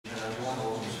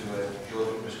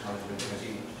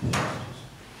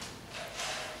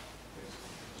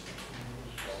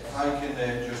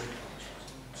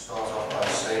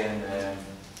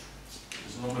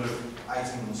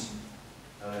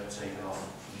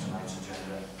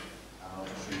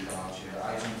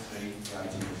Secretary, the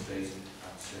IT estate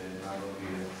at Wirral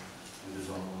here with us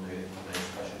on Monday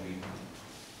special meeting.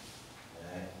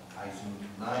 Item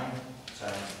 9,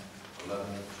 10, 11,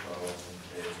 12 and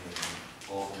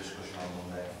 13, all for discussion on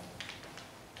Monday.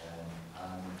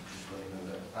 And just let you know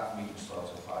that that meeting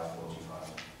starts at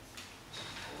 5:45.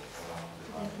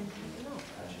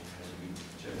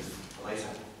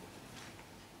 Later.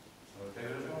 Okay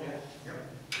with everyone, yeah? Yep.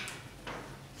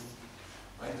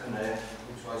 Right, then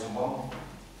move to item 1.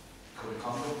 Code of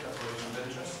conduct, declaration of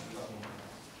interest.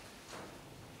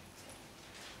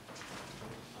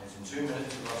 Item 2,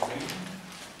 minutes of last meeting.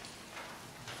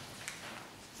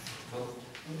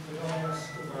 Could I ask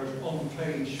about on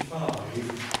page 5,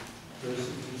 there's a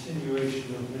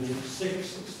continuation of minute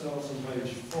 6 that starts on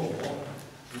page 4.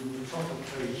 And at the top of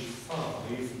page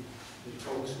 5, it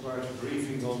talks about a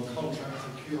briefing on contract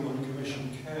procurement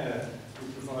commission care to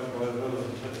be provided by the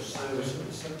relevant head of service at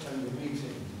the September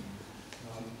meeting.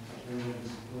 And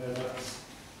where that's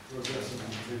progressing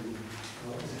to, is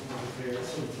it going to be at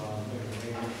some time?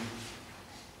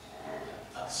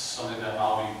 That's something that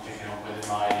I'll be picking up with in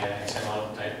my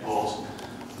internal update report.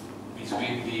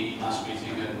 Between the last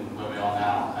meeting and where we are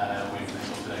now, we've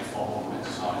conducted a formal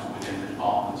exercise within the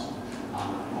department and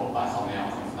report back on the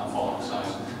outcome from that formal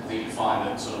exercise. I think you find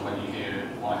that sort of when you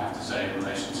hear what I have to say in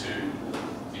relation to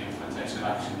the implementation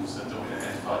of actions that we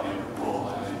identified in the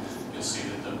report, you'll see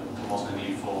that there wasn't a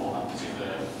need for that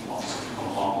particular officer to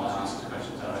come along and answer the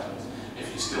questions directly.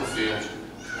 If you still feel,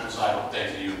 once I've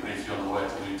updated you and briefed you on the work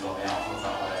that we've done, the outcome of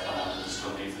that work, and there's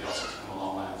still a need for the officer to come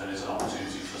along, and there is an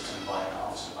opportunity for us to invite that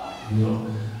officer back. But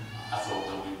I thought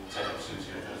that we'd take the opportunity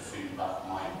to get feedback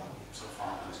on my sort of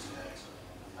final list today, so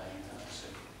let you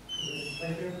see.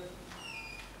 Thank you.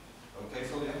 Okay,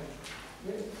 Phil, yeah?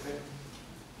 Yeah. Okay.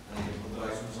 Any other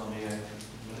items on the minutes?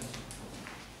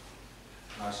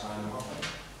 Can I sign them off then?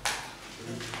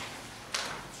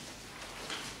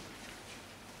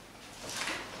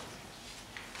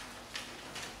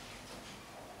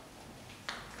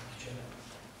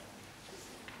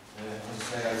 As I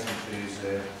say, item 3 is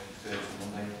Thursday,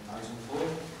 Monday. Item 4,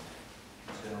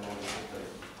 internal audit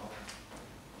update.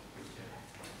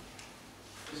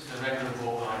 This is a regular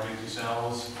report that I read to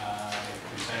yourselves. It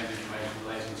contains information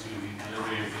relating to the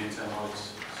delivery of the internal audit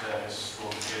service for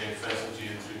the period 1st of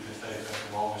June through to the 31st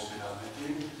of August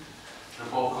 2015. The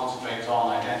report concentrates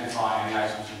on identifying the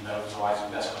items of note or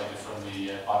items escalated from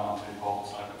the bi-monthly report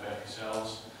that I prepared for yourselves,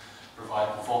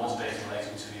 provide performance data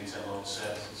relating to the internal audit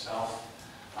service itself,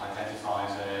 and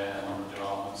identifies a number of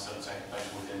developments that are taking place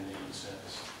within the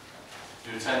service.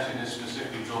 Your attention is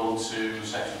specifically drawn to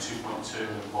section 2.2 of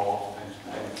the report,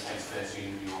 page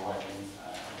 13 of your working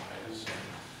papers,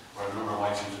 where a number of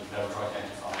items of note are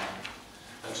identified.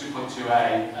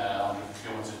 2.2a, under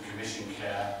procurement of commission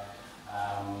care,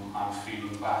 I'm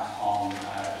feeding back on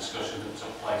a discussion that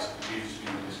took place at the previous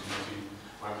meeting of this committee,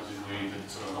 where it was agreed that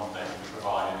sort of an update would be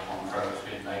provided on progress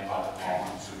being made by the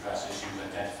department to address issues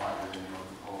identified within the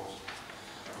audit report.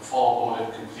 The follow-up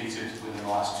audit completed within the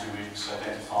last 2 weeks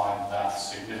identified that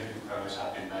significant progress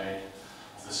had been made.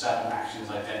 Of the 7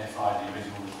 actions identified in the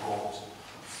original report,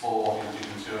 4,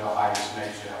 including 2 of a high-risk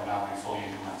nature, have now been fully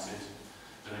implemented.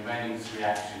 The remaining 3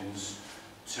 actions,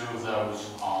 2 of those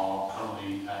are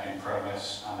currently in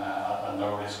progress, and a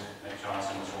low-risk nature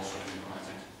item has also been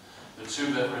implemented. The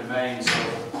 2 that remain sort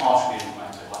of partially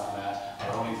implemented,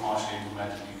 are only partially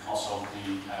implemented because of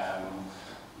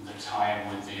the tie-in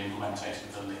with the implementation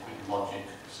of the liquid logic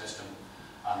system,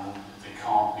 and they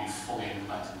can't be fully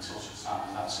implemented until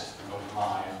that system goes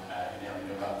live in early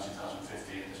November 2015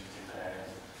 in this particular area.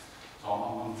 So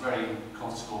I'm very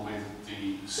comfortable with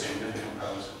the significant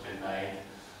progress that's been made.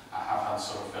 I have had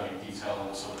sort of very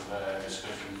detailed sort of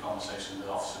discussion and conversation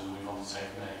with officers. We've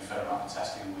undertaken a fair amount of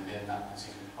testing within that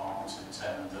particular department to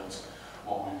determine that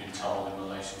what we've been told in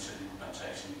relation to the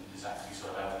implementation is actually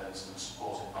sort of evidence and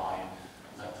supported by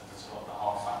the sort of the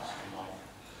hard facts, if you like.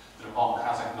 The department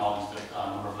has acknowledged that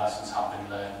a number of lessons have been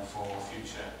learned for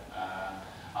future, and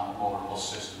that more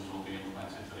robust systems will be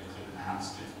implemented that include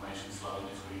enhanced information flow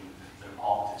between the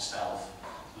department itself,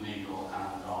 legal,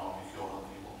 and our procurement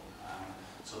people.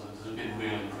 So there's been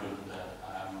real improvement there.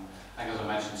 I think, as I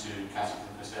mentioned to Councillor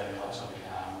Gilchrist earlier,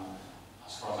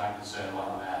 as far as I'm concerned,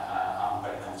 I'm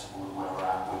very comfortable with where we're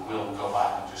at. We will go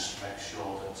back and just make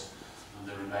sure that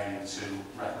the remaining 2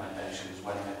 recommendations,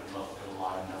 when they would look to go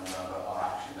live in November, are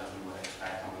actioned as we would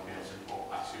expect, and we'll be able to report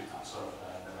back to that sort of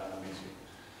November meeting.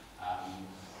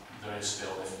 There is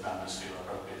still, if members feel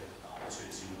appropriate, an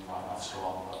opportunity to invite an officer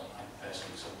on, but I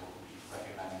personally will be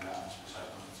recommending that at this precise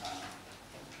time.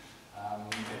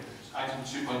 Item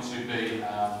 2.2b,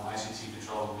 ICT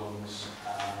control of guns.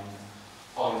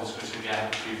 Following discussion again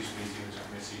at the previous meeting, this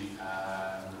committee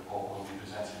report will be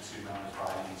presented to members by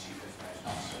the Chief Information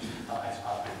Officer. That has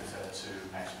been referred to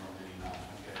next Monday,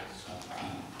 management guild. So,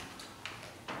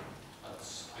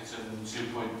 that's item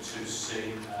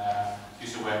 2.2c.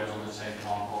 Use of work was undertaken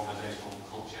on organisational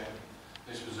culture.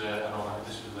 This was an audit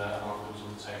that was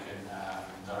undertaken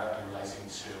directly relating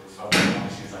to focus on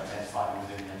issues identified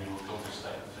within the annual governance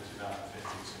statement for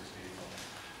 2015-16.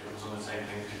 It was undertaken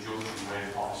in conjunction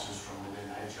with officers from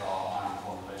within HR and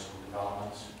organisational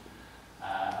development.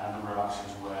 And a number of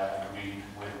actions were agreed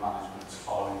with management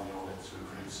following the audit to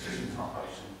improve systems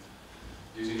operation.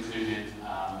 These included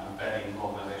embedding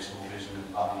organisational vision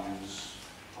and values,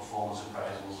 performance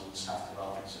appraisals and staff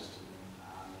development system,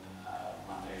 and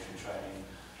mandatory training,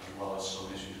 as well as some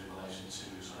issues in relation to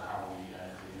sort of how we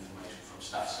glean information from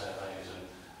staff surveys and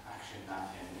action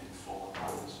that in forward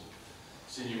plans.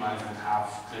 Senior management have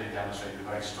clearly demonstrated a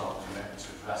very strong commitment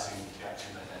to addressing the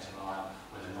actions identified,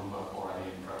 with a number already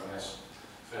in progress.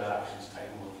 Further actions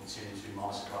taken will continue to be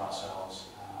monitored by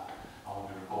ourselves and will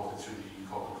be reported through the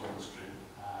corporate governance group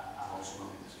and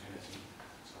ultimately this committee.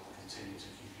 So we'll continue to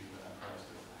keep you apprised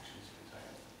of actions to be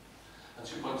taken. At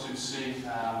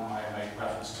 2.2c, I made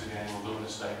reference to the annual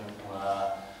governance statement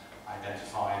where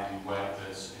identifying the work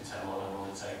that internal audit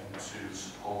will undertaken to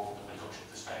support the production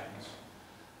of the statements.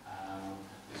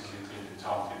 This has included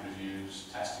targeted reviews,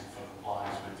 testing for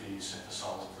compliance with the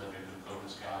synthesized delivery of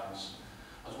governance guidance,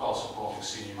 as well as supporting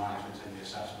senior management in the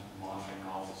assessment and monitoring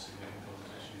of significant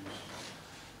governance issues.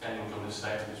 The annual governance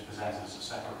statement is presented as a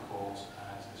separate report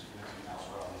to this committee and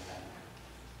elsewhere on the agenda.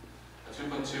 At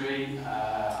 2.2e,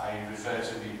 I refer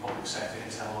to the public sector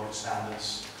internal audit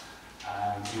standards.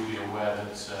 You'll be aware that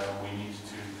we need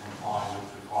to comply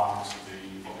with the requirements of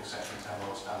the public sector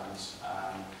internal audit standards.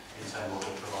 Internal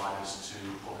audit providers to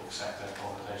public sector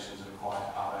organisations are required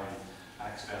to have an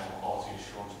external quality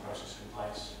assurance process in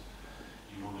place.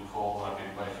 You will recall that I've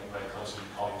been working very closely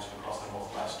with colleagues from across the North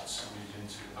West region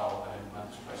to develop and implement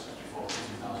this process before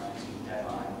the 2018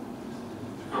 deadline.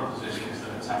 The current position is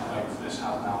that a template for this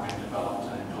has now been developed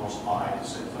and endorsed by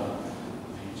Cllr,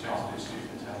 the Chartered Institute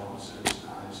of Internal Auditors,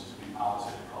 and is to be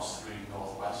piloted across 3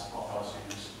 North West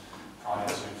authorities prior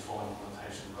to full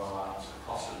implementation rollout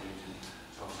across the region.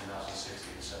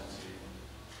 2016 and 17.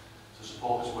 To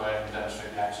support this work and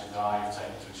demonstrate the actions that I have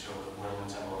taken to ensure that Wirral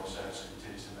Internal Audit Service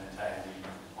continues to maintain the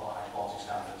high quality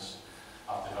standards,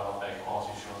 I've developed a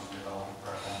quality assurance and development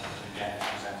programme that again is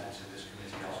presented to this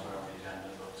committee elsewhere on the agenda,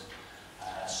 but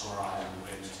summarising and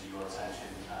brings to your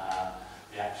attention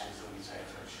the actions that we take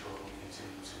to ensure that we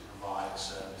continue to provide a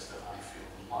service that I feel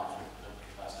complies with the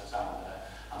best that's out there,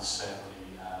 and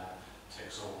certainly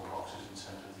ticks all the boxes in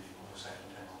terms of the public sector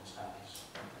general standards.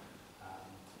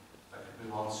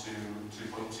 Move on to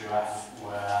 2.2f,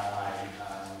 where I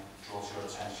draw to your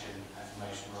attention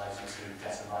information relating to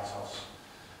debtor write-offs.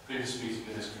 Previous meeting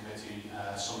of this committee,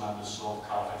 some members sought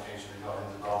clarification regarding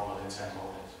the role of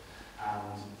internal audit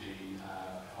and the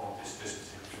this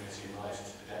particular committee in relation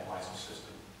to the debt write-off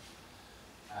system.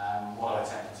 What I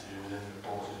attempted to do within the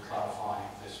report is clarify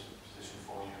this position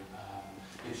for you.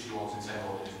 In short,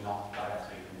 internal audit is not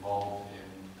directly involved in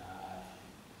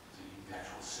the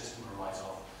actual system of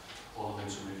write-off, other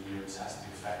than to review and test the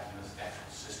effectiveness of the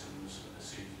actual systems and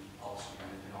procedures policy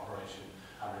in operation,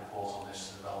 and report on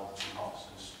this to the relevant chief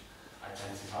officers,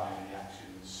 identifying the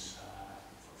actions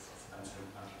for them to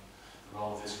implement. The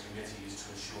role of this committee is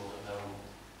to ensure that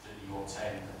you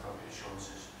obtain appropriate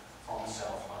assurances from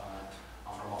yourself and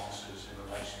from officers in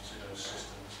relation to those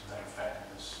systems and their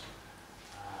effectiveness,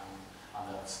 and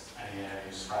that any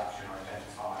areas for action are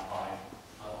identified by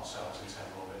ourselves in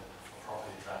terms of it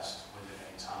properly addressed within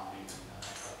a timely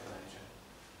calculation.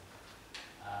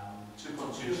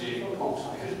 2.2g.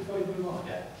 Before you move on,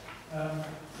 Yeah.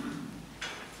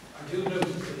 I do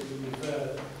notice that you refer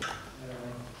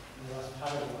in the last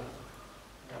paragraph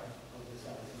of this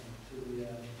item to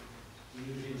the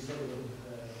Eugene Sutherland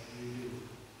review.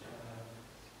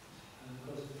 And of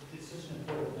course, it's such an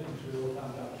important thing to all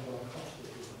found out to our cost of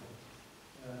it.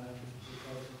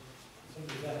 Because some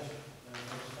of that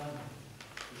outstanding.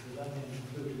 Because that being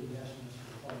included in the estimates for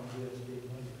the following years being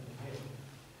money coming in.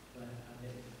 And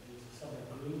it's something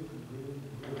group and group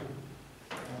and group.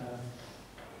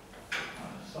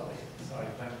 Sorry,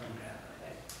 thank you.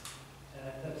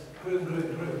 That's group.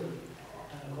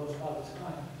 And of course, by the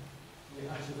time we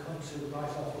actually come to the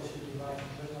write-off, which should be right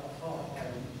in our part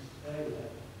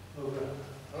area over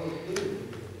a whole period.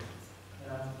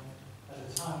 At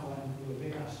a time when we were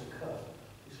being asked to cut,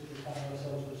 we should be finding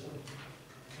ourselves with some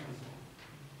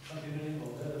 20 million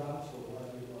or thereabouts or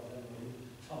whatever it was,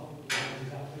 Tom,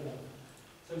 exactly that.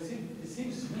 So it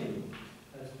seems to me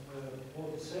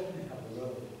would certainly have a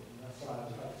role, and that's why I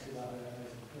was back to that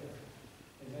clear,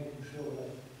 in making sure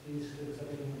that these things are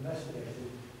being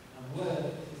investigated, and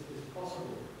where it is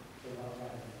possible for that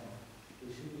right now,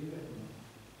 we should be written.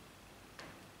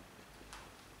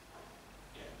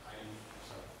 Yeah,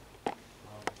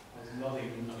 I'm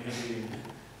nodding.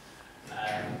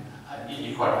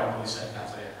 You're quite right what you said,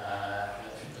 Councillor.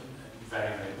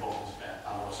 Very, very important.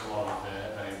 And there was a lot of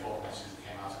very important messages that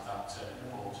came out of that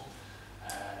report.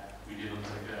 We did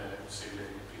undertake a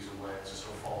significant piece of work to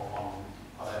sort of follow on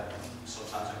quite a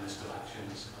substantial list of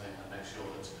actions, I think, and make sure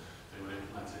that they were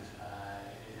implemented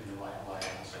in the right way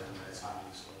and also in the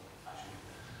timely sort of fashion.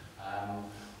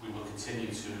 We will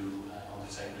continue to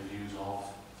undertake reviews of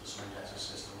the summary debtor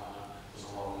system. There's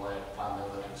a lot of work planned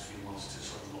over the next few months to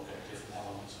sort of look at different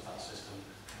elements of that system,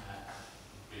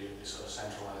 be it the sort of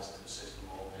centralised system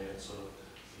or be it sort of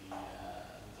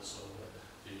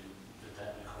the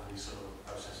debt recovery sort of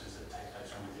processes that take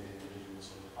place from within individual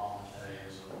sort of department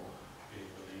areas, or be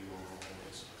it the legal or be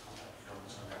it sort of contract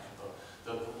procurement sort of action.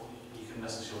 But you can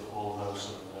rest assured that all of those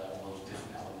sort of those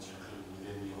different elements are included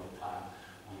within the audit plan.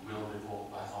 We will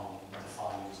report back on the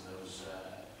findings of those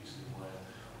pieces of work.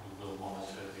 We will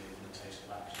monitor the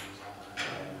implementation of actions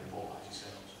and report back to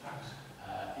yourselves.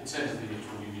 In terms of the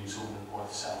mutual union tool report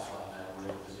itself, we're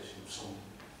in a position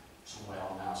somewhere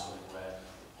on now, something where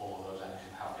all of those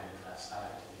actions have been addressed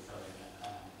adequately, thoroughly,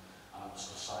 and it was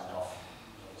sort of signed off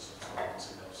sort of 12 months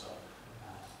ago, so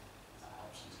that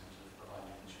helps in terms of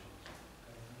providing insurance.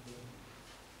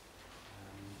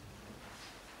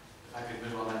 If I could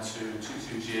move on then to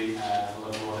 22G, the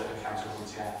Local Audit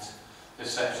Accountability Act. This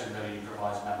section really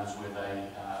provides members with an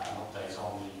update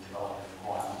on the development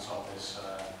requirements of this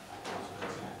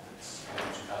Accountability Act that's in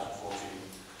 2014,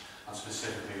 and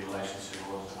specifically in relation to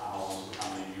audit panels and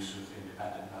the use of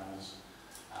independent members.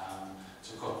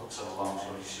 To cut sort of long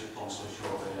story short,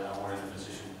 we're in a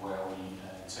position where we,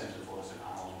 in terms of audit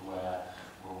panels, where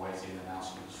we're awaiting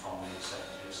announcements from the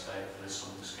Secretary of State. There is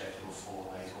something scheduled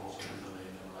for late autumn, I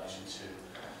believe, in relation to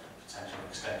potential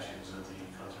extensions of the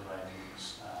current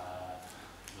arrangements.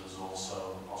 There's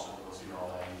also the possibility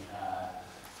of a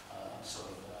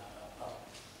sort of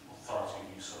authority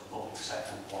use of public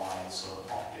sector-wide sort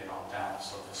of opt-in, opt-out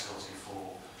sort of facility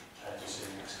for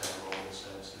purchasing external audit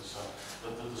services. So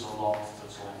there's a lot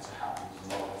that's going to happen.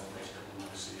 There's a lot of information that we'll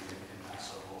receive in that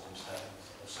sort of autumn statement.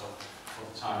 So for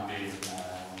the time being,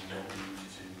 we don't need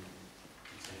to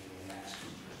be taking any action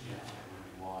just yet. It would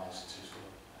be wise to sort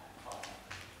of find out.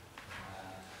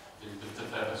 The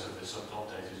purpose of this sort of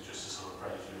update is just to sort of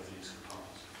appraise you of these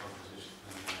components of proposition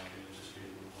and just be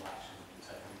able to action to be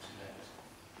taken to date.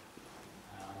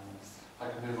 I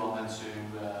can move on then to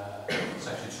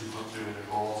section 2.3 of the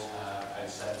report, page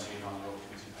 17 on your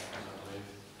committee papers, I believe.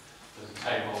 There's a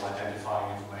table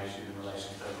identifying information in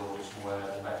relation to those audits where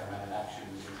the recommended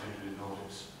actions included in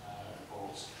audits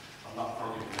reports are not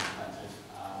currently being implemented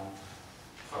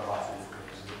for a variety of different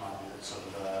reasons. It might be that sort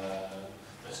of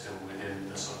they're still within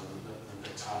the sort of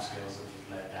the timescales that we've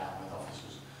laid down with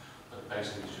officers. But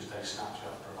basically it's just a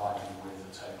snapshot providing with the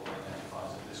table that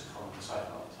identifies at this current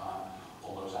cycle of time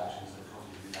all those actions that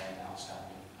currently remain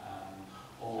outstanding.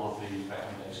 All of the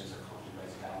recommendations are currently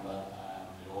rated amber,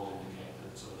 they all indicate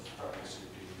that sort of progress is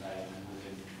being made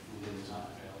within the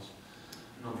timescales.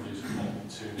 None of these relate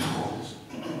to audits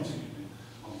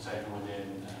undertaken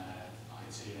within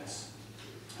ITS,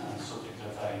 subject to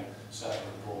a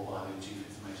separate report by the Chief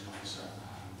Information Officer.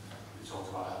 We talked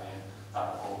about earlier.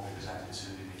 That report will be presented to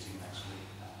the meeting next week.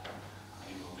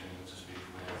 He will be able to speak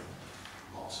with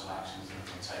lots of actions that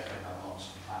have been taken and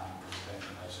lots of planning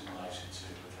in relation to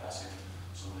addressing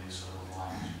some of these sort of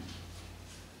language.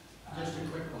 Just a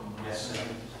quick one. Yes, sir.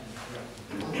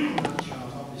 On that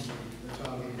chart, obviously, the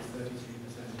target is 33%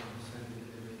 of percentage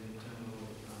delivery in internal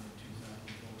audit plan in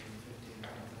 2014-15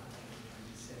 and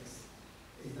 2026.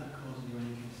 Is that causing you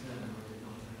any concern, or is it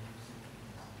not very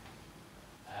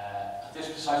At this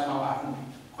precise moment, I haven't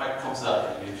quite come to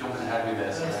that. You're jumping ahead with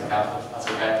this, that's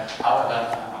okay. However,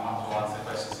 I'm happy to answer the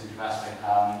questions that you've asked me.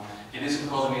 It isn't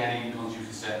causing me any undue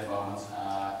concern at the moment.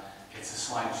 It's a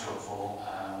slight shortfall.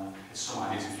 It's something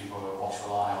I need to keep a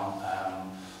watchful eye on.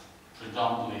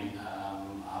 Predominantly,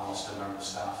 I lost a member of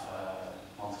staff a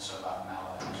month or so back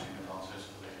now. Actually moved on to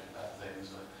better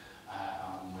things,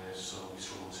 and we struggle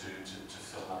to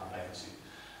fill that vacancy.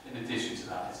 In addition to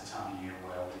that, it's a time of year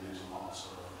where we lose a lot of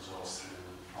sort of resource through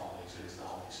holidays, the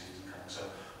holiday season coming. So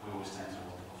we always tend to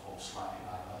underperform slightly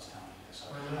like that time of year.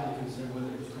 So I'm really concerned whether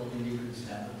it's causing you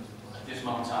concern. at this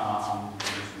moment in time, I'm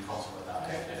usually confident with that.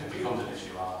 Okay. If it becomes an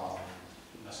issue, I'll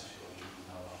message you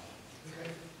know about it.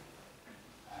 Okay.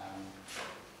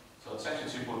 So section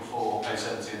 2.4,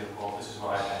 financial year 17 report, this is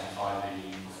where I identify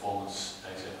the performance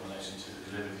data in relation to the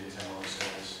delivery of the internal audit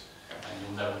service. And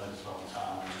you'll note that as well in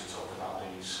time, we just talked about the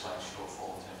slight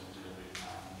shortfall in terms of delivery.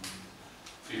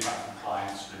 Feedback from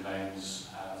clients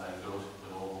remains very good,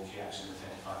 with all the key actions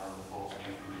identified in the report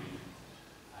being agreed.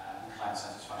 Client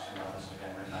satisfaction levels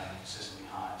again remain consistently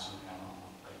high, something I'm not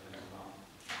very good as well.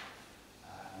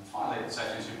 And finally,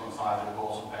 section 2.5 of the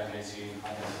report on page 18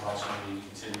 identifies some of the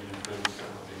continuing improvements that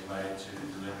are being made to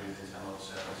the delivery of the internal audit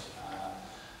service.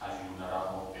 As you know,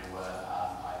 I'll be aware,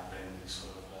 I bring these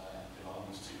sort of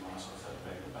developments to you on a sort of fairly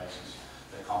regular basis.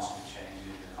 They're constantly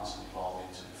changing, they're constantly evolving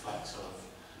to reflect sort of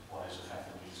what is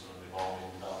effectively sort of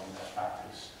evolving, developing best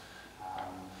practice.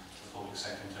 The public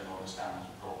sector internal audit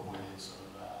standards brought with it sort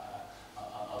of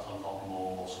a lot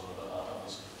more sort of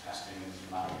testing and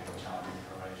demanding and challenging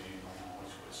for a regime,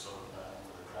 which we're sort of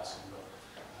we're addressing. But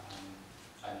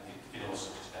and it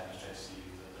also just demonstrates to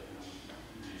you that the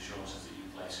assurances that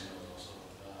you place in us are sort of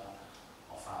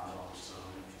are founded on so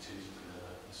we continue to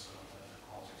deliver this sort of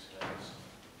quality experience.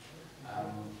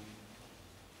 I'm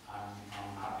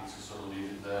happy to sort of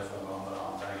leave it there for a moment, but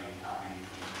I'm very happy to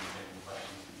take the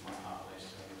questions that you might have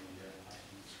based on the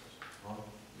discussion.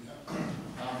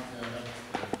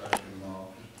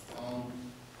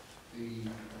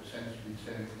 Essentially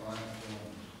 10 client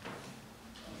forms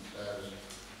and it says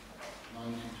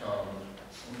 90 target,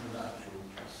 100 actual,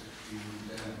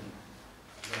 16 down.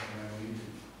 Recommend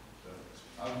leaving. So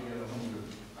how do you get 100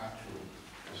 actual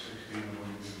for 16 and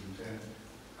 110?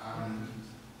 And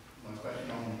my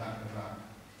question on the back of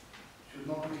that, should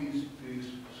not these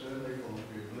survey forms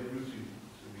be obligatory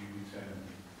to be returned?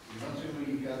 You're not saying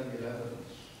where you gather your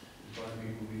evidence, it's by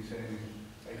people retaining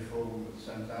a form that's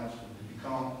sent out to them. If you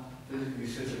can't physically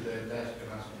sit at their desk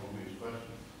and ask them all these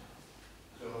questions.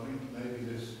 So I think maybe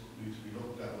this needs to be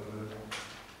looked at whether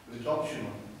it's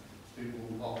optional.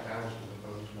 People opt out as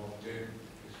opposed to opt in.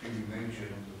 It's human nature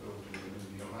not to go to them and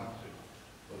you don't have to.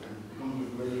 But it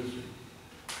becomes obligatory.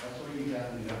 That's why you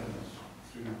gather the evidence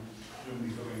through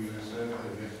somebody coming in a survey.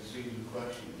 They have to see the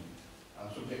question and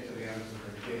subject to the answer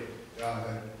they give. They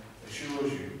either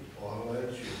assures you or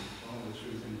alerts you one of the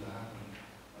two things that happen.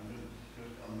 I'm just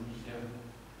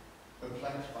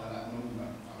perplexed by that number.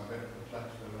 I'm a bit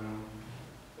perplexed around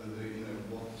whether,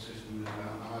 what the system is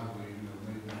around. I believe,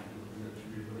 maybe it should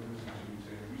be obligatory to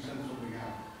retain. If we send something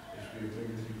out, it should be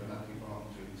obligatory for that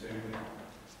department to retain it,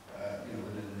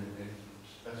 within the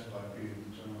specified period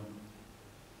of time.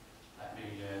 Let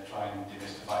me try and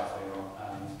demystify for you.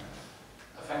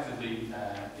 Effectively,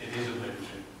 it is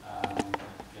obligatory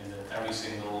in that every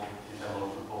single internal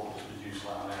report that's produced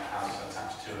like that has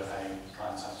attached to it a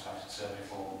client satisfaction survey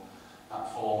form. That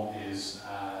form is,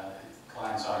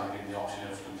 clients are given the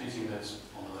option of completing this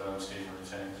under their own steam and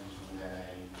returning them within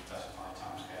a specified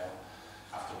timescale,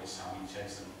 after which time we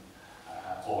chase them.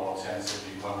 Or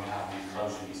alternatively, when we have the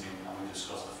closure meeting and we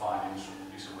discuss the findings from the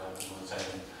piece of work that we're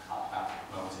taking, at that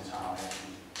moment in time we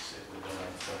actually sit with them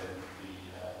and fill in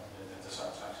the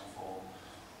satisfaction form.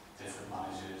 Different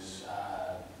managers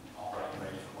operate in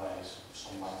very different ways.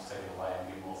 Some like to take it away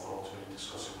and give more thought to it and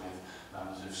discuss it with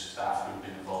members of staff who have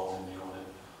been involved in the audit.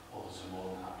 Others are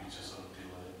more than happy to sort of deal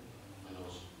with it with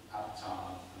us at the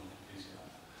time and complete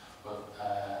it. But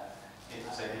it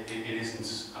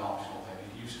isn't an optional thing.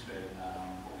 It used to be,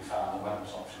 but we found that when it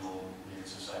was optional, we needed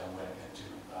to say when we're getting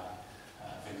too much back,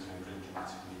 things have improved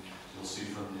dramatically. You'll see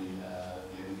from the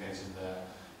indicator there,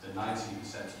 the 90%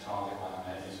 target line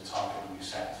there is a target that we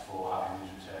set for having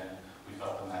these return. We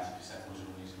felt that 90% was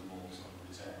unreasonable, so the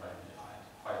return rate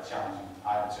quite a challenging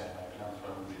high return rate, but that was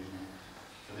very unreasonable.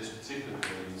 For this particular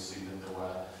period, you'll see that there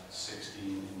were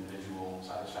 16 individual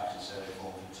satisfaction survey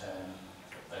forms returned.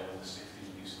 They were the 16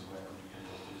 pieces of work that we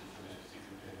conducted for this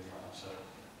particular period. Right? So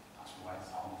that's why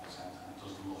it's 100%, and it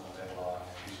doesn't look like they are. I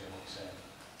appreciate what you're saying.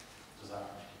 Does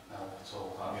that help at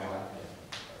all?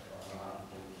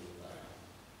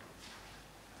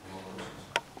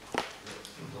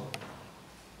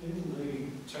 In the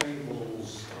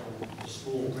tables on the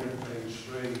small print page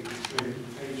 3,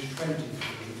 page 23,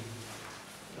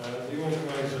 the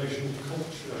organisational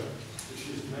culture, which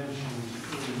is mentioned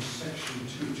in section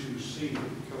 22C that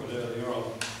we covered earlier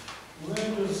on,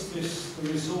 where does the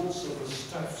results of the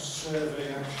staff survey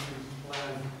action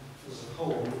plan as a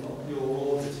whole, not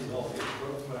your auditing of it,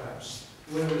 but perhaps,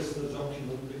 where is the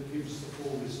document that gives the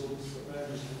full results that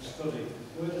members can study?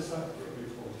 Where does that get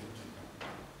reported?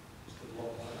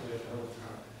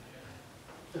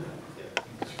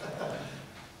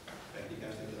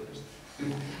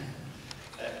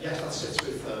 Yes, that sits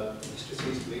with the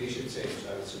strategic leadership team,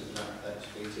 so it's something that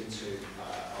feeds into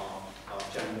our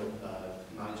general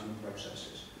management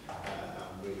processes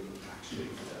and really good action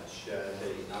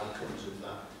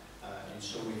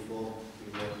some we form. We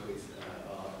work with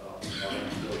our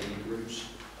employee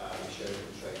groups, we show them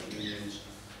trade unions,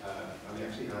 and we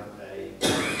actually have a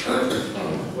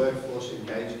workforce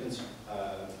engagement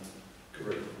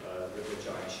group which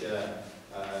I chair,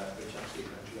 which actually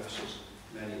addresses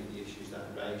many of the issues that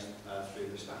are raised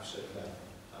through the staff survey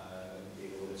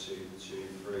in order to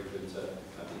improve and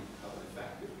have an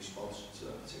effective response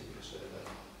to that particular survey.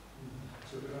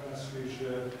 So can I ask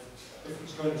you, if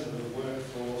it's going to the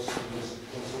workforce and there's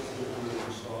consultative group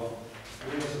and staff,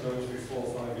 years ago, it was 4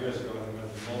 or 5 years ago, I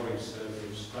remember Maury survey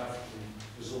of staff and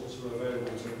results were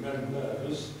available to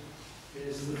members.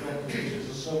 Is the document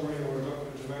a summary or a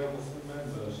document available for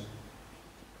members?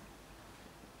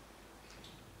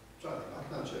 So I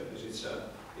can answer it because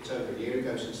it's over a year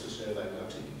ago since the survey was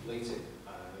actually completed.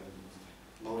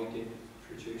 Maury did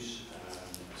produce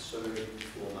a summary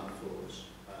format for us.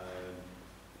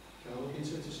 Can I look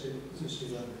into it to see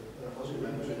that? Was it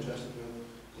members interested?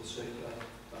 We'll see.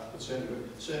 But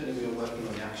certainly we are working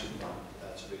on the action plan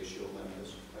to reassure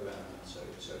members around that, so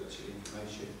that the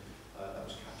information that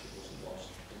was captured wasn't lost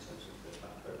in terms of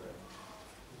that programme.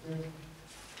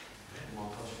 Any more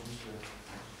questions?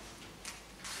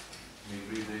 Can we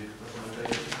read the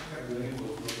recommendation?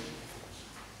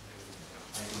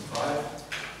 Item 5.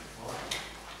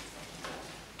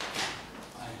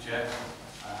 Thank you, Chair.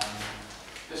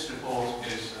 This report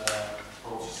is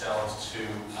brought yourselves to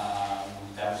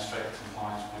demonstrate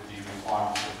compliance with the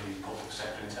requirements of the public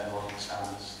sector internal audit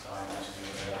standards that I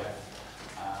mentioned earlier.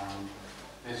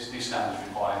 These standards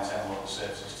require internal audit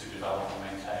services to develop and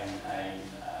maintain an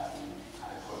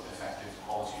adequate, effective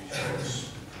quality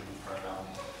assurance improvement programme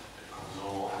that covers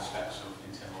all aspects of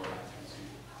internal audit activity.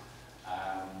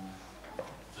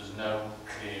 There's no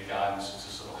clear guidance as to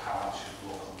sort of how that should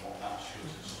look and what that should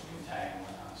sort of contain,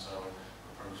 and so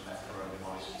left their own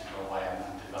voice to go away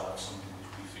and develop something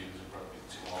which we feel is appropriate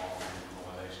to our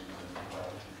organisations and the way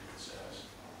we can give the service.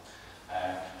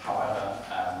 However,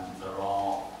 there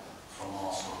are, from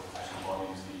our sort of professional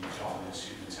bodies, the Joint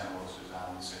Institute of Internal Auditors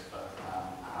and the Cllr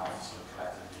have sort of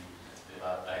collectively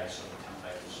developed a sort of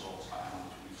template of sorts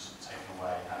which we've sort of taken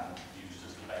away and used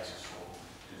as the basis for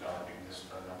developing this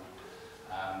programme.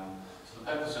 So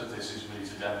the purpose of this is really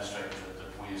to demonstrate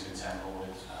that we as internal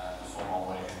audit perform our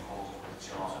work in accordance with the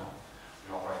Charter.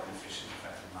 We operate in an efficient,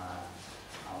 effective manner,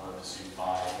 and we're perceived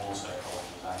by all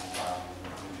stakeholders as adding value in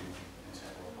improving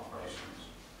internal audit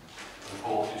operations. The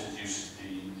report introduces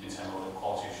the internal audit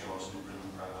quality assurance and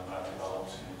improvement programme that I've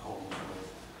developed in accordance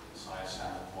with the size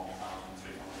standard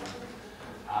 1300,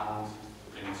 and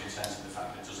bringing to attention the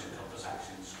fact that it does encompass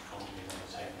actions currently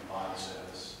undertaken by the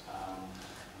service.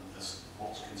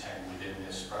 What's contained within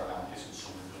this programme isn't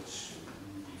something which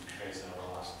we've created over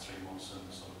the last 3 months and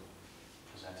sort of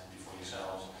presented before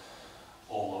yourselves.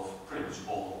 Pretty much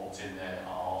all of what's in there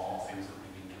are things that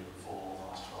we've been doing for the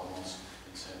last 12 months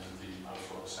in terms of the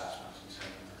post-audit assessments, in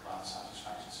terms of the client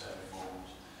satisfaction survey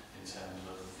forms, in terms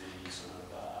of the sort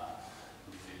of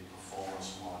the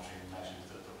performance monitoring measures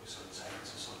that we sort of take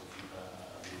to sort of keep a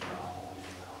lead on what we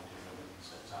do and how we do it.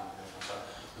 So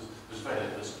there's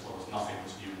nothing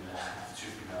that's new in there.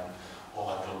 All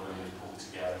I've done really is pull it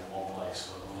together in one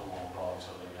place so under one product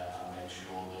so that I make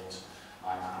sure that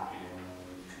I'm happy and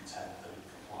content that it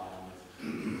complies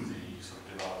with the sort of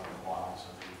development requirements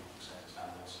of the public sector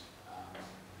standards.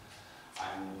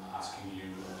 I'm asking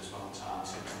you at this moment in time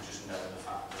to just note the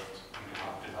fact that we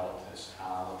have developed this, and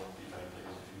I'll be very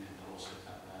pleased if you can also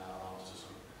allow us to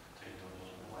sort of take it on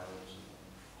those away with us and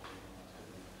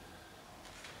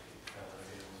further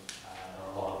afield. There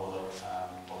are a lot of other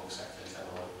public sector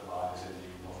internal audit providers in the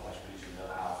North West region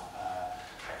that have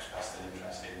expressed an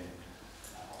interest in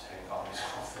obtaining copies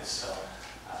of this, so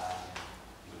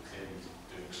we're clearly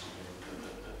doing something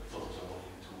that others are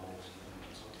looking towards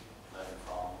and sort of learning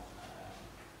from.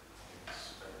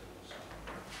 It's very good. So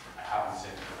I haven't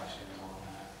seen the questions on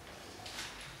that.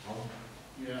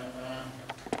 Yeah,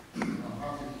 I'm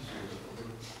happy to say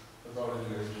that the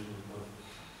organisations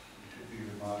should be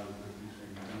reminded that these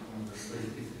things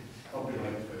come with a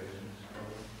copyright phase.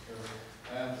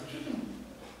 But just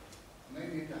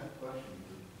maybe that question.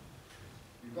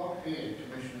 You've got here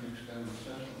commission and external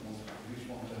assessment at least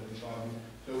once every 5 years.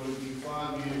 So it would be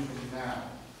 5 years from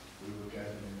now we will get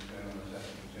an external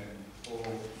assessment in, or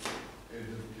is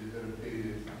there a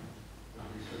period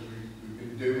because we've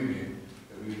been doing it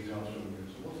that we need to have something.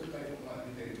 So what's the date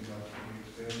likely taking about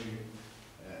externally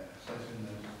assessing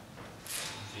this?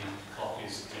 The clock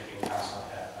is ticking,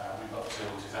 we've got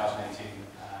till 2018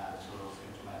 to have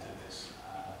implemented this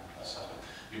assessment.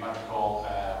 You might recall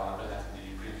when I presented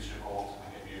the previous report,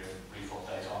 I gave you a brief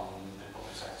update on the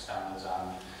public sector standards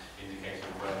and indicated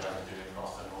where they're doing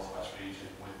across the North West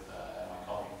region with my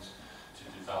colleagues to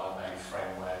develop a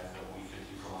framework that we could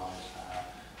utilise.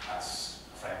 That's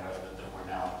a framework that we're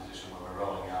now in a position where we're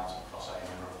rolling out across a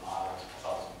number of pilot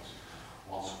authorities.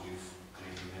 Once we've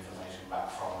gleaned information back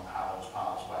from how those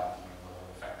pilots went and whether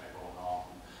they're effective or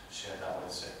not, and shared that with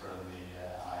Cllr and the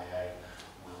IEA,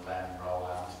 we'll then roll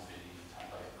out the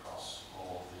template across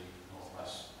all of the North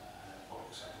West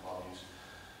public sector bodies.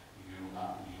 You and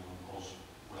us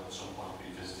will at some point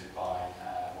be visited by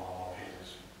one of our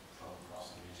peers from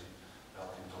across the region. They'll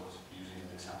conduct, using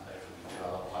the template that we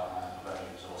developed, a very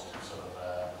exhaustive sort of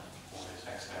audit,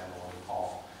 external audit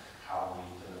of how we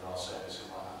deliver our service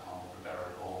and we'll prepare a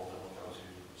report that will go to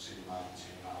senior management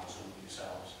team and also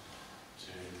yourselves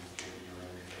to give you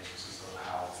indications as to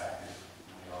how effective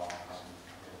we are as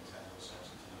in terms of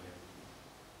service delivery.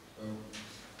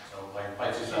 So like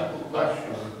places that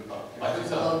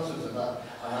Just an answer to that,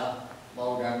 and that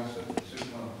long answer, 6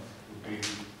 months would be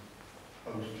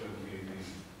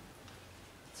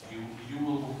post-2018. You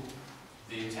will,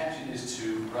 the intention is to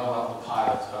roll out the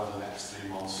pilot over the next 3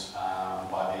 months,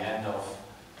 by the end of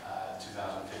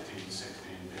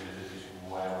 2015-16, be in a position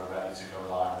where we're ready to go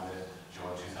live with it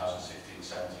during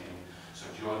 2016-17. So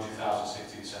during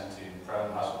 2016-17, the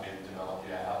program hasn't been developed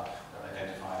yet, they've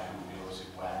identified who will be obviously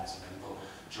when, and people.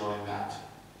 During that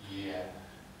year,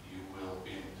 you will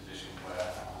be in a position where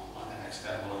an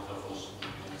external audit of us will be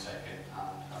undertaken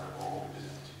and a report will be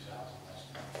presented to yourselves.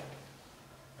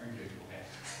 Thank you. Okay.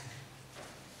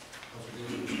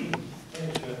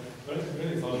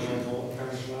 Really following on what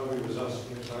Councillor Abbey was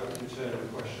asking about return of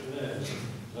questionnaires,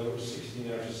 though it was 16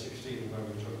 out of 16 when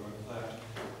we talk about that.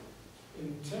 In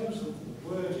terms of the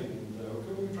wording, though,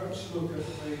 can we perhaps look at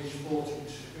page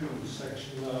 42,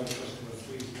 section 9, customer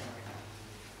feedback?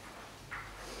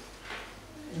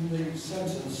 In the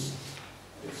sentence,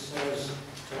 it says,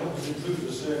 to help us improve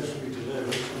the service we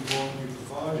deliver, it's important we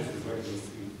provide us with regular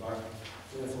feedback,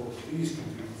 therefore please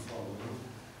complete the following.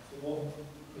 So what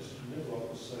Mr. Niblock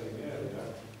was saying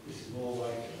earlier, this is more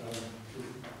like,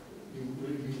 you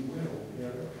will.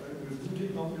 Would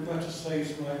it not be better to say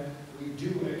something like, we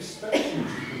do expect you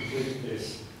to complete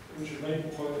this, which would make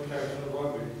the point that Councillor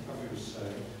Abbey was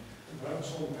saying. And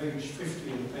perhaps on page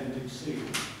 50 in Appendix C,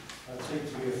 I take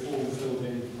to be a form filled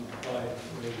in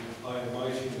by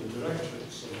inviting the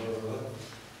directorates or whatever.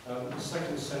 The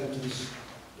second sentence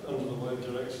under the word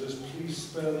directors, please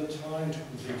spare the time to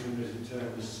complete and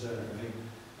return this survey.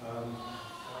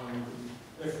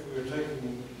 If we were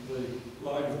taking the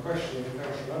line of questioning that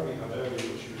Councillor Abbey had earlier,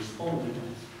 which you responded,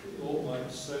 it all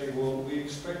might say, well, we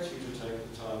expect you to take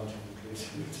the time to complete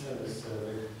and return this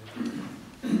survey.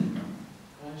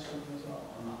 Can I just something as well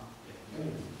on that?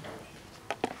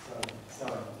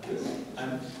 Sorry. I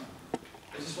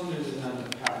just wondered with an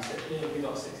element of parents, here we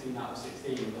got 16 out of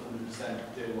 16 with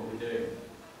 100% doing what we're doing.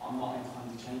 I'm not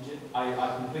inclined to change it.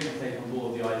 I completely take on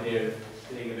board the idea of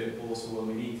being a bit forceful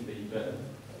when we need to be, but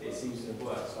it seems to have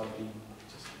worked, so I'd be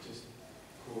just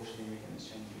cautioning against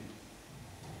changing it.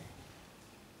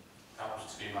 That was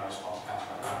to be my response,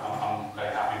 Councillor. I'm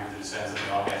very happy with the returns that we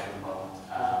are getting at the moment.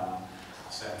 I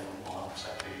certainly wouldn't want to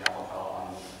upset the apple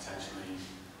cart and potentially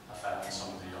offend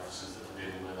some of the officers that we're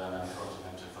dealing with and encouraging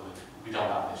them to fully. We don't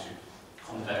have an issue.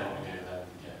 Come the day when we do, then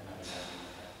yeah, maybe that's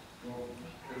okay. Well,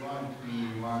 if I can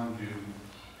remind you,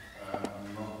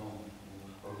 I'm not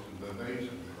quoting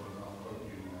verbatim because I'll quote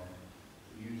you now,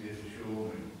 you did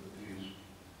assure me that these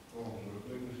forms are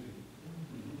obligacy.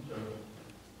 So,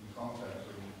 in context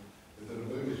of, if they're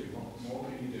obligacy, what more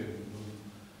can you do?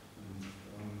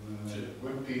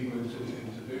 With people into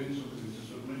doing something, it's a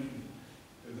submission.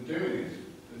 If they're doing it,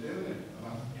 they're doing it.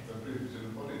 And the proof is in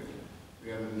the pudding. The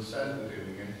evidence says they're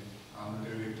doing it, and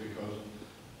they're doing it because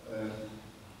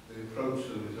the approach to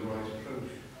them is the right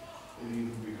approach. They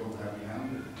even become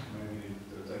heavy-handed. Maybe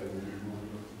they will be more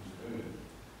reluctant to do it.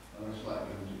 And it's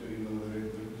likely them to do, even though they're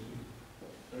obligacy.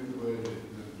 Take the word that, the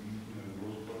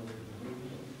was pointed to the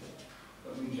obligacy.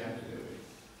 That means you have to do it.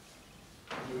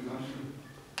 Do it nicely.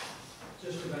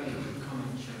 Just a very quick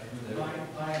comment, Chair.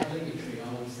 By obligatory,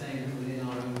 are we saying that within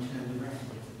our own terms of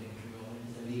reference it's obligatory, or is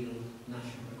it a legal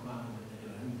national requirement that they do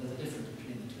it? And there's a difference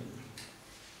between the two.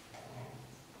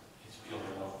 It's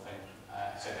purely a local thing.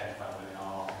 It's identified within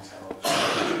our internal.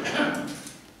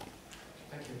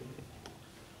 Thank you.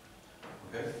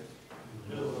 Okay.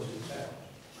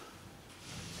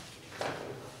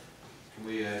 Can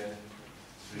we read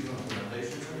on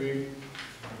recommendations?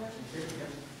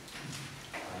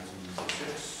 Item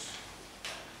 6.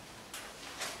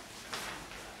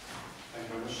 Thank you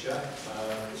very much, Chair.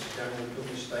 This is generally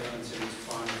published statement in its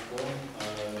final form,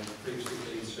 previously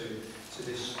been to to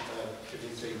this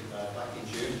committee back in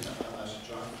June as a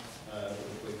draft.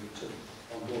 We took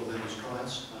on board members'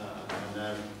 clients and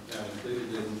are now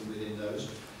included within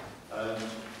those.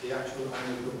 The actual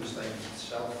annual government statement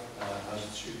itself, as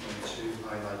 2.2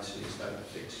 highlights, is that it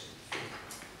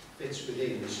fits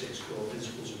within the 6 core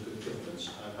principles of good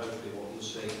governance, and hopefully what you'll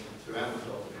see throughout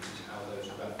the document is how those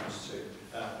are referenced to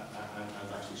and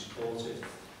actually supported.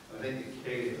 And I think the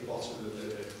key at the bottom of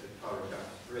the paragraph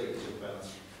 3 is about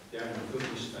the annual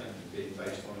governance statement being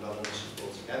based on relevant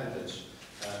supporting evidence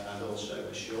and also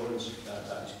assurance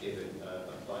that is given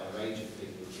by a range of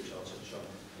people, which I'll touch on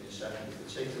in a second,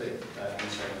 particularly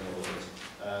internal audit.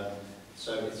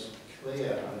 So it's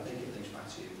clear, and I think it links back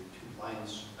to the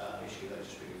compliance issue that I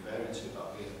just been referring to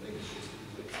about being a bigger system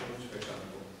with insurance, for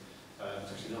example.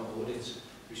 It's actually not audit's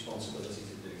responsibility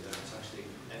to do that, it's actually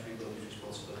everybody's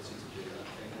responsibility to do that.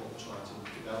 I think what we're trying to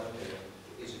develop here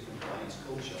is a compliance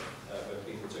culture where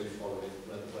people do follow it,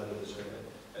 whether there's a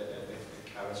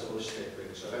carrot or a stick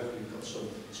ring. So hopefully we've got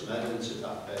some evidence of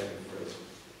that bearing fruit.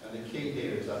 And the key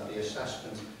here is that the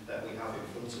assessment that we have in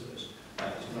front of us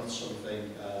is not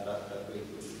something that we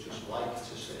would just like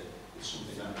to see. It's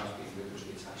something that has been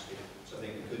rigorously tested. So I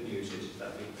think the good news is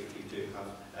that we do have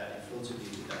in front of you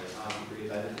today a high degree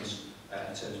of evidence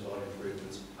in terms of our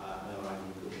improvement and our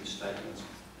annual governance statement.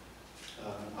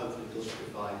 Hopefully it does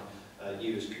provide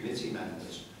you as committee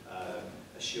members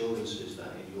assurances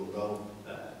that in your role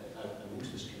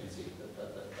amongst this committee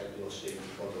that you're seeing the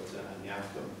product and the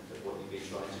outcome of what you've been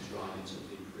trying to drive in terms of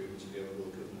the improvement of the overall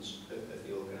governance of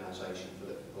the organisation for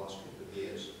the last couple of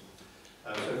years.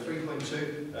 So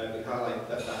 3.2, we highlight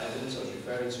that evidence I was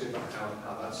referring to about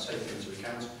how that's taken into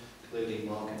account. Clearly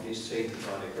Mark and his team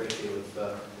provide a great deal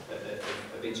of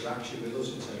interaction with us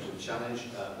in terms of challenge,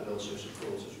 but also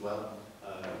support as well.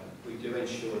 We do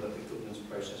ensure that the governance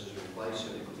processes are in place,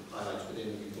 and it highlights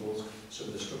within the report some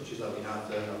of the structures that we have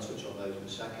there, and I'll touch on those in a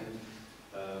second.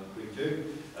 We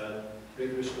do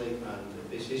rigorously, and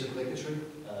this is obligatory.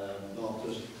 Mark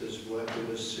does work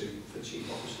with us for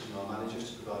chief officers and our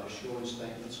managers to provide assurance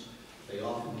statements. They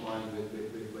are compliant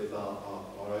with our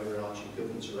overarching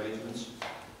governance arrangements.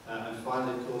 And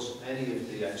finally, of course, any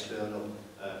of the external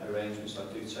arrangements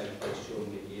that do take place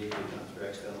during the year, be that through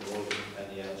external audit and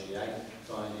the LGA,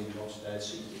 finding Ofsted,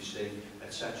 CQC,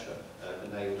 etc.,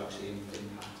 then they would actually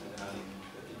impact and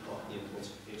the input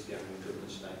is the annual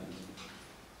governance statement.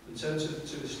 In terms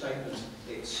of the statement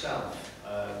itself,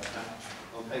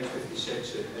 on page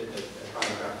 56 of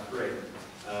paragraph 3,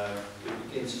 we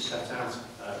begin to set out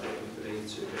what we believe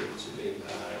to be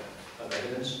of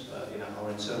evidence. Our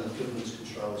internal governance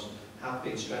controls have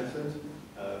been strengthened.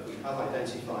 We have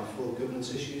identified 4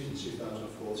 governance issues in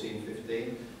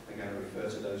 2014-15. Again, I'll refer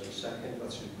to those in a second.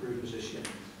 That's an improved position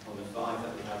on the 5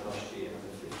 that we had last year and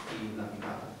the 15 that we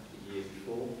had the year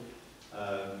before.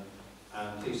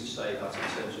 I'm pleased to say that in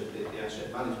terms of the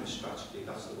asset management strategy,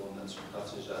 that's the one that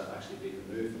has actually been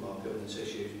removed from our governance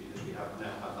issues, because we have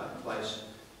now had that in place.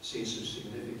 Seen some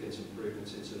significant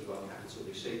improvements in terms of our capital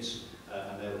receipts,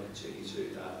 and they will continue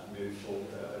to move forward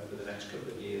over the next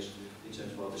couple of years in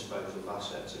terms of our disposal of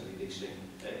assets and releasing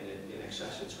in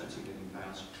excess of £20 million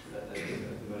that they give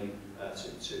the money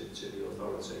to the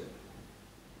authority.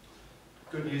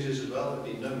 Good news is as well, there have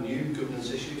been no new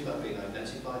governance issues that have been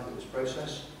identified through this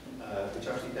process, which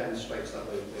actually demonstrates that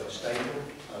we are stable.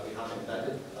 We have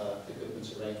embedded the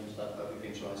governance arrangements that we've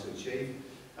been trying to achieve,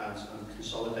 and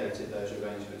consolidated those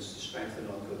arrangements to strengthen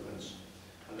our governance.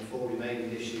 And the 4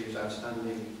 remaining issues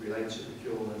outstanding relate to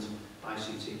procurement,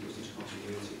 ICT, business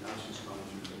continuity, absence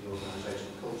management, and the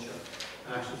organisational culture.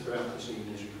 And actually throughout this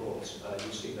evening's reports,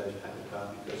 you'll see those peppered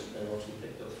down, because they're also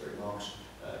picked up through Mark's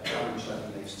challenge that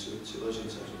he makes to us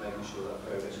in terms of making sure that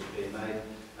progress is being made.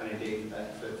 And indeed,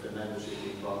 for members who've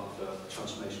been part of the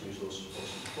Transformation Resource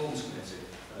Support and Performance Committee,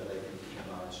 they can keep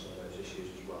an eye on some of those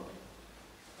issues as well.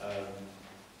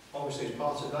 Obviously, as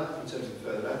part of that, in terms of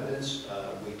further evidence,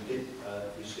 we did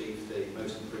receive the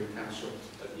Most Improved Council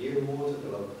of the Year Award at the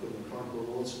Local Government Chronicle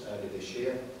Awards earlier this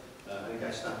year. And I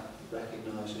guess that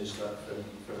recognises that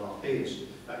from our peers,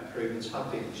 that improvements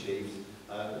have been achieved.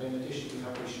 But in addition, we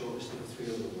have been shortlisted for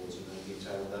 3 other awards, and they're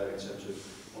detailed there in terms of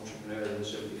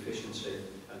entrepreneurialism, efficiency,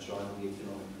 and driving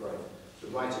economic growth. So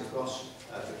right across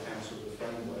the Council of the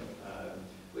framework,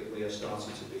 we are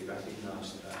starting to be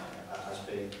recognised as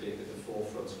being at the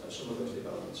forefront of some of those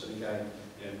developments. And again,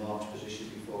 Mark's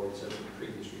position before in terms of the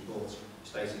previous report,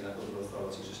 stating that other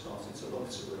authorities are starting to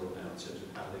look to Wirral now in terms of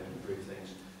how they can improve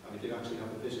things. And we do actually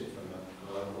have a visit from a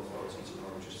local authority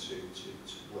tomorrow just to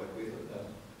work with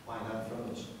find out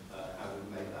from us how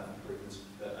we've made that improvement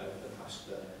over the past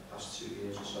 2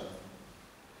 years or so.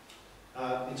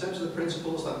 In terms of the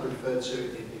principles that were referred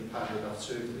to in paragraph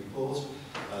 2 of the report,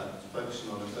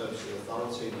 focusing on the purpose of the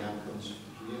authority and the outcomes for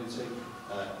the community,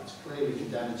 it's clear we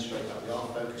can demonstrate that we are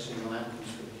focusing on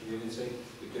outcomes for the community.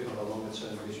 We do have a longer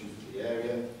term vision for the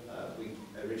area. We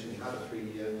originally had a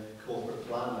 3-year corporate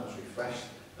plan that was refreshed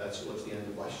towards the end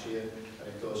of last year, and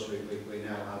of course we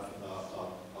now have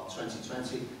our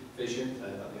 2020 vision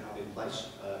that we have in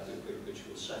place, which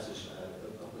will set us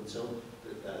up until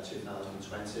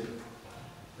 2020.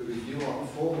 We review our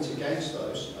performance against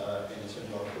those in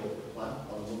terms of our corporate plan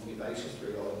on a monthly basis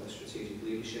through our strategic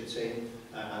leadership team,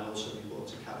 and also report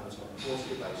to Cabinet on a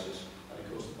quarterly basis. And of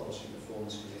course the policy and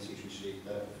performance committees receive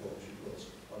their performance reports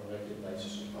on a regular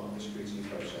basis as part of the scrutiny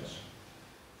process.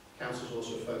 Council's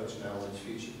also focused now on its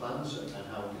future plans and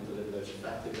how we can deliver those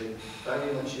effectively,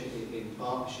 very much in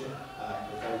partnership,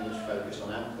 but very much focused on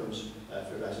outcomes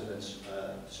for residents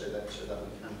so that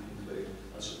we can conclude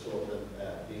and support them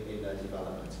in their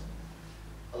development.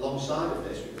 Alongside of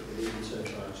this, we've got the medium-term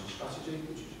financial strategy,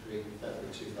 which was agreed in February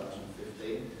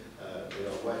 2015. We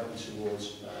are working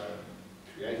towards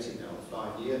creating now a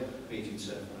 5-year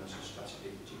medium-term financial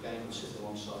strategy, which again will sit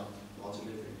alongside our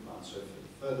delivery plan. So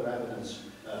further evidence,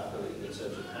 I believe, in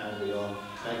terms of how we are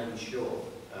making sure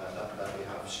that we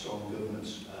have strong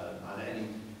governance and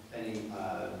any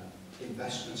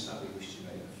investments that we wish to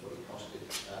make are fully costed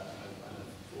and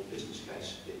a full business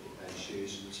case it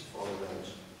choose to follow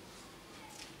those.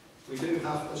 We do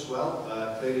have as well,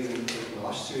 clearly in the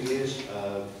last 2 years,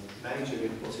 major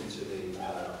input into the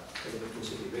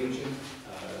region,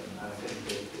 and I think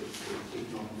the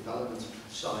economic development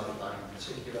side of that in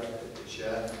particular, the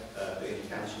chair, being the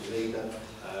council leader,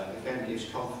 again gives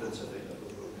confidence, I think, that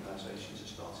other organisations are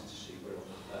starting to see Wirral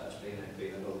as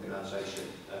being an organisation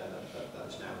that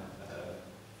is now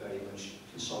very much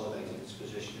consolidating its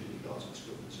position in regards to its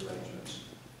governance arrangements.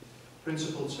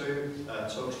 Principle 2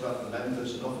 talks about the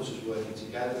members and officers working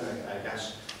together. I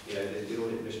guess the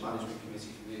Audit Risk Management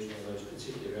Committee for me is one of those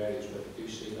particular areas where we do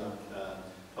see that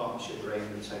partnership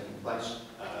arrangement taking place.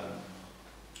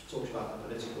 Talks about the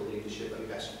political leadership. I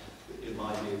guess, in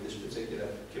my view, this particular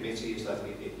committee is that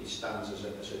it stands as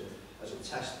a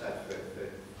test bed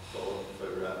for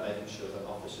making sure that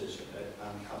officers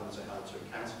and cabinets are held to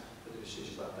account for the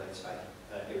decisions that they take,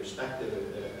 irrespective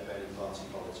of any party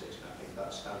politics. And I think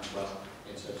that stands well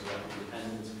in terms of an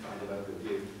independent kind of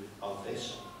overview of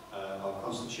this. Our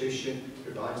constitution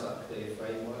provides that clear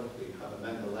framework. We have a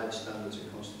member-led standards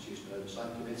and constitutional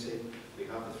oversight committee. We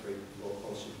have the 3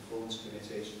 policy performance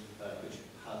committees, which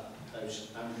have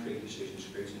post and pre-decision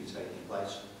scrutiny taking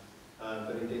place.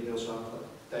 But indeed, we also have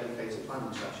dedicated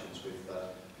planning sessions with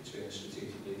between the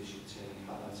strategic leadership team and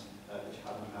cabinet, which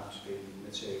haven't perhaps been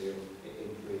material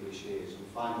in previous years. And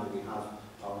finally, we have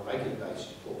on a regular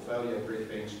basis portfolio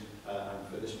briefings, and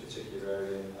for this particular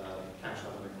area,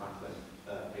 Councillor McLachlan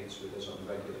meets with us on a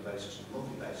regular basis, on a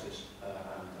monthly basis,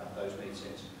 and at those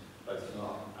meetings, both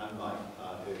Mark and Mike,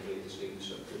 who have leaders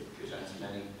present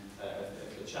many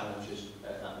of the challenges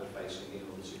that we're facing in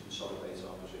order to consolidate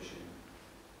our position.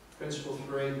 Principle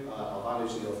 3, our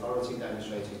values of the authority,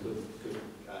 demonstrating good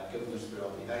governance through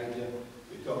our behaviour.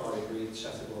 We've got our agreed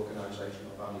set of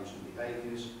organisational values and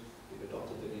behaviours. We've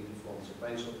adopted the new performance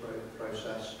appraisal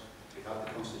process. We have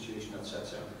the constitution that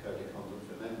sets out the code of conduct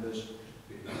for members.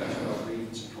 We've protected our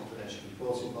grievance and confidential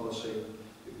reporting policy.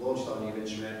 We've launched our new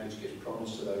instrument, which gives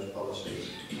prominence to those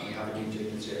policies. And we have a new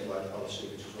dignity at work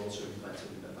policy, which was also implemented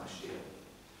in the last year.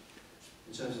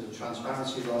 In terms of the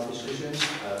transparency of our decisions,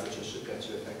 which are subject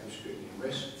to effective scrutiny and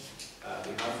risk,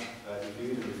 we have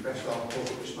reviewed and refreshed our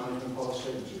corporate risk management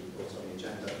policy, which we put on the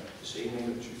agenda this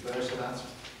evening, which refers to that.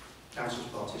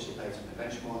 Council's participate in a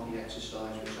benchmarking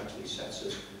exercise, which actually sets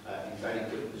us in very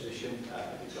good position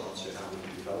in regard to how we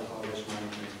can develop our risk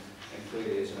management. And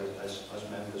clearly, as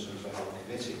members of the Hale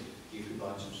committee, you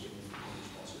provide some significant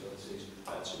responsibilities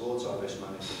towards our risk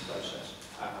management process,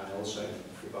 and also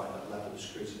provide that level of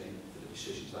scrutiny for the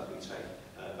decisions that we take,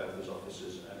 both as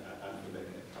officers and from a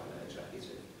cabinet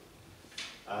executive.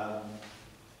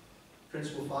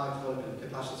 Principle 5, development of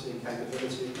capacity and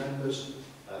capability of members.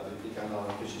 We began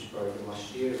our ambitious programme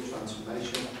last year of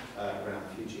transformation around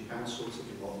future council to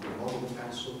be more modern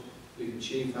council. We've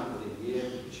achieved that within a year,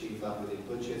 we've achieved that within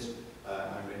budget,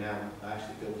 and we're now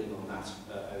actually building on that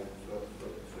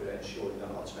for ensuring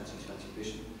that our 2020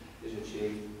 vision is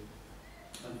achieved.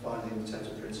 And finally, in terms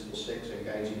of Principle 6,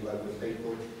 engaging local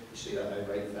people, you see that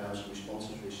over 8,000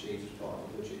 responses received as part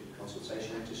of the budget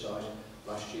consultation exercise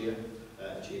last year,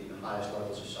 achieving the highest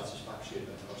levels of satisfaction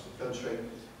across the country.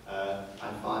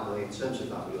 And finally, in terms of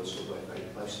that, we also work very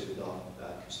closely with our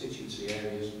constituency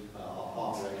areas, our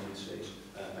partner agencies,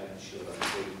 making sure that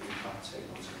we have take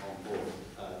on board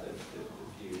the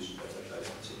views of those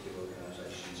particular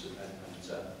organisations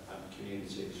and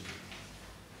communities.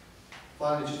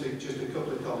 Finally, just a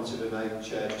couple of comments that I made,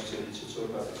 Chair, just to talk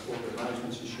about the corporate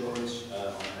management insurance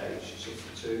on page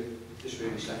 62. This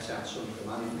really sets out some of the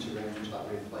management arrangements that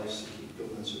are in place to keep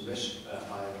governance and risk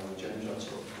higher on the agenda. I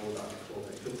talked more about the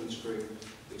corporate governance group.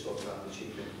 We talked about the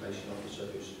Chief Information Officer,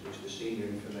 who's the Senior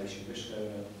Information Risk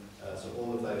Owner. So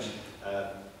all of those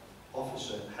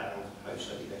officer held posts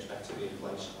that you'd expect to be in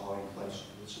place are in place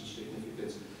with some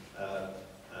significant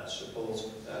support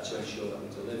to ensure that we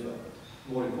deliver.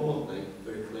 More importantly,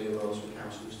 very clear roles for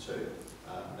councillors too.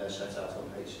 They're set out on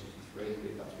page 63,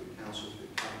 we've got through councils, through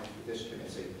panel, through this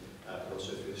committee, but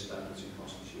also through the Standards and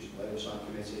Constitutional Oversight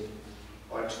Committee.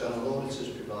 Our external auditors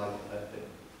provide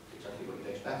exactly what you'd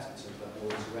expect in terms of that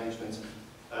audit arrangement.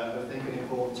 I think an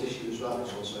important issue as well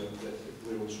is also the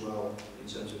Wirral's role in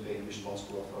terms of being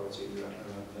responsible authority around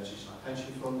the Merseyside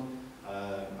Pension Fund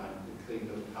and the Clean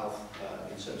Health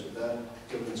in terms of their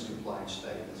governance compliance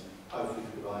statement. Hopefully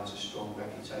provides a strong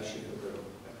reputation for Wirral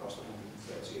across the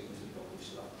 130 admitted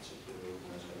bodies of that particular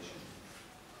organisation.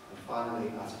 And finally,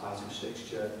 at item 6,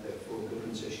 Chair, the full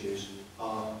governance issues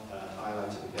are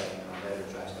highlighted again and they're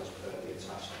addressed as per the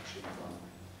attached action plan.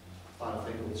 Final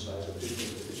thing I will say is I do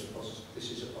think that this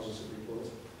is a positive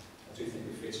report. I do think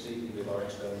it fits neatly with our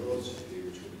external auditor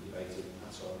review, which will be debated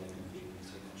at our meeting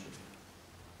next week.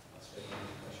 That's it.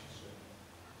 Any questions, sir?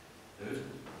 Good.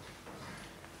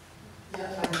 Yeah,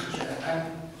 thank you, Chair.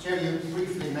 Chair, you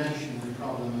briefly mentioned the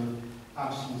problem of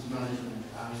absence management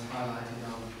as highlighted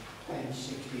on page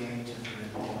 68 of the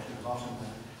report at the bottom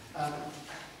there.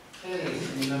 Clearly,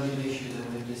 it's an emerging issue that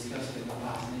we've discussed in the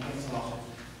past, and it gets a lot of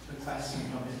requests,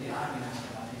 and obviously I've been asked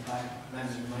about it by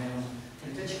members of my own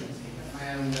constituency,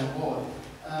 my own ward.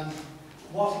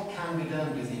 What can be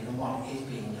done, do you think, and what is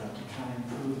being done to try and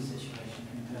improve the situation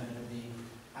compared with the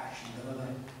action that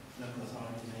other local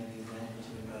authorities may be able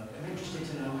to invoke? I'm interested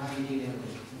to know how you're dealing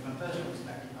with it. From a personal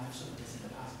perspective, I've suffered this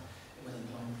in the past. It was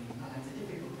employment fees, and it's a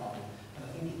difficult problem, but I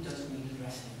think it does need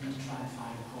addressing and to try and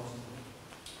find a cause of it.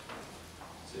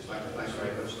 Thanks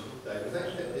very much, David.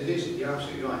 It is, you're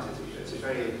absolutely right. It's a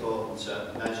very important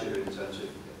measure in terms of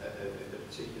a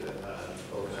particular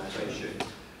organisation.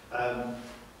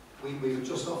 We were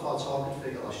just off our target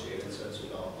figure last year in terms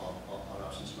of our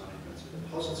absence management. The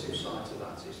positive side to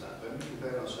that is that when we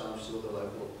compare ourselves to other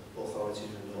local authorities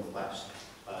in the North West,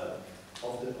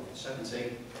 of the 17,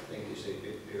 I think is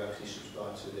who actually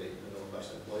subscribe to the North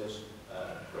West Employers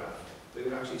graph, we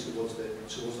were actually towards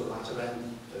the latter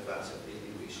end of that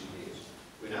in recent years.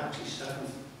 We're now actually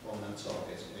 7th on that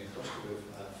target in a cluster of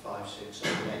 5, 6,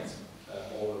 7,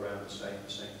 8, all around the same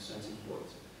percentage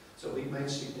point. So we've made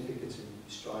significant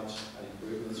strides and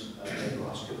improvements over the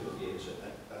last couple of years, and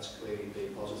that's clearly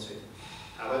been positive.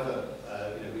 However,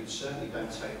 we certainly don't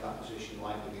take that position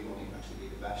lightly. We want to actually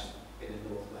be the best in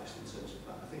the North West in terms of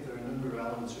that. I think there are a number of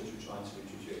elements which we're trying to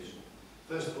introduce.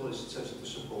 First of all is in terms of the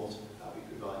support that we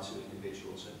provide to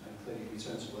individuals and clearly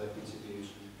return to work interviews,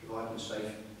 providing a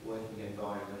safe working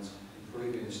environment,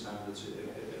 improving the standards of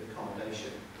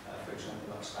accommodation, for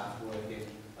example, that staff working,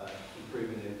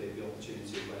 improving the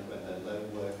opportunity when they're lone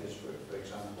workers, for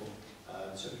example,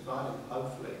 so providing,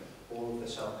 hopefully, all of the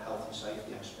health and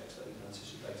safety aspects that we can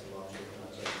anticipate a large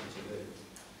organisation to do.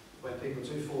 When people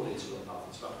do fall into a path,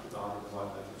 it's about providing the right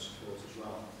level of support as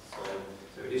well.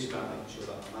 So it is about making sure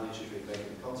that the managers are in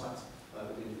regular contact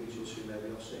with individuals who may be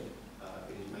off sick.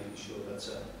 It is making sure that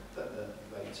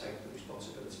they take the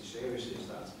responsibility seriously as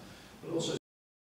that. But also